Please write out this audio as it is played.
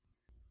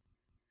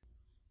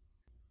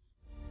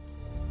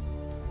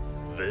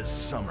this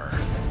summer.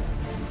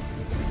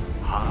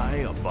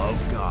 High above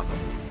Gotham,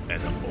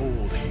 an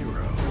old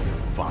hero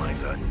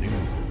finds a new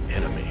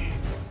enemy.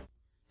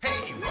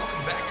 Hey,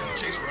 welcome back to the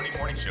Chase-A-Roni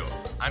Morning Show.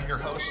 I'm your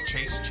host,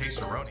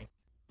 Chase-A-Roni.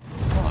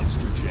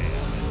 Monster Jam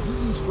at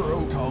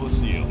Greensboro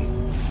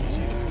Coliseum.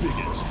 See the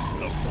biggest,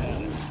 the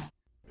baddest.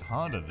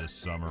 Honda this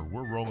summer,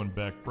 we're rolling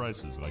back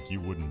prices like you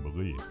wouldn't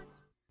believe.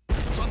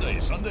 Sunday,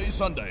 Sunday,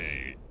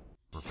 Sunday.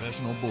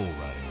 Professional bull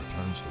riding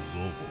returns to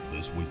Louisville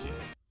this weekend.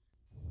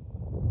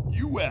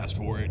 You asked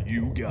for it,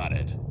 you got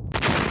it.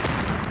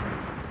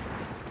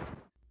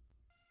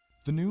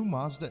 The new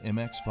Mazda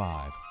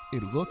MX-5.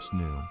 It looks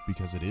new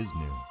because it is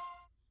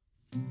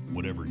new.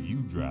 Whatever you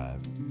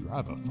drive,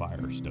 drive a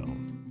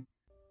Firestone.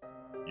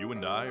 You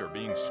and I are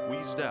being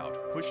squeezed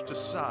out, pushed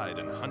aside,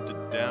 and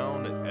hunted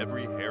down at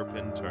every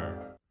hairpin turn.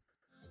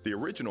 The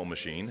original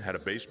machine had a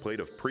base plate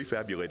of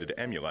prefabulated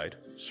amulite,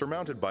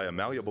 surmounted by a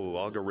malleable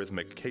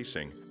logarithmic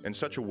casing, in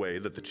such a way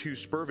that the two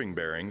spurving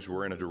bearings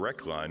were in a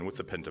direct line with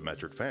the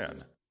pentametric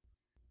fan.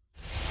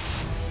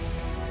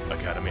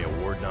 Academy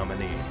Award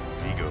nominee,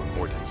 Viggo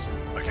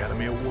Mortensen.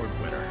 Academy Award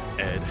winner,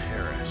 Ed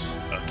Harris.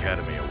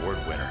 Academy Award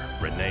winner,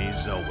 Renee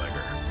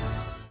Zellweger.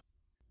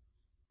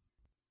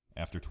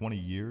 After 20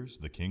 years,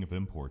 the king of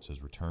imports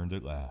has returned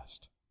at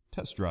last.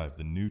 Test drive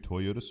the new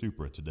Toyota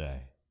Supra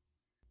today.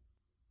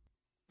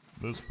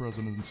 This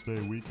President's Day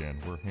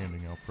weekend, we're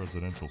handing out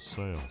presidential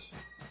sales.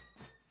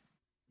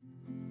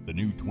 The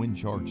new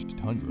twin-charged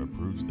Tundra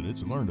proves that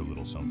it's learned a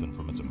little something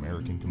from its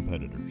American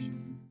competitors.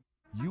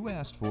 You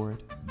asked for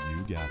it, you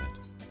got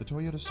it. The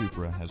Toyota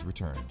Supra has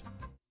returned.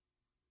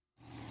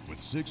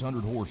 With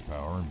 600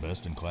 horsepower and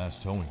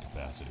best-in-class towing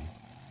capacity.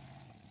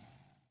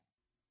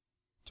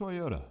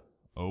 Toyota,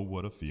 oh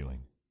what a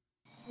feeling.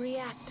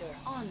 Reactor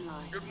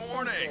online. Good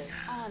morning.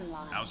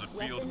 Online. How's it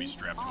feel to be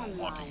strapped to a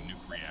walking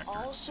nuke reactor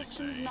All at 6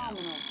 systems a.m.?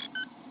 nominal.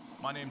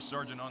 My name's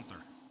Sergeant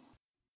Unther.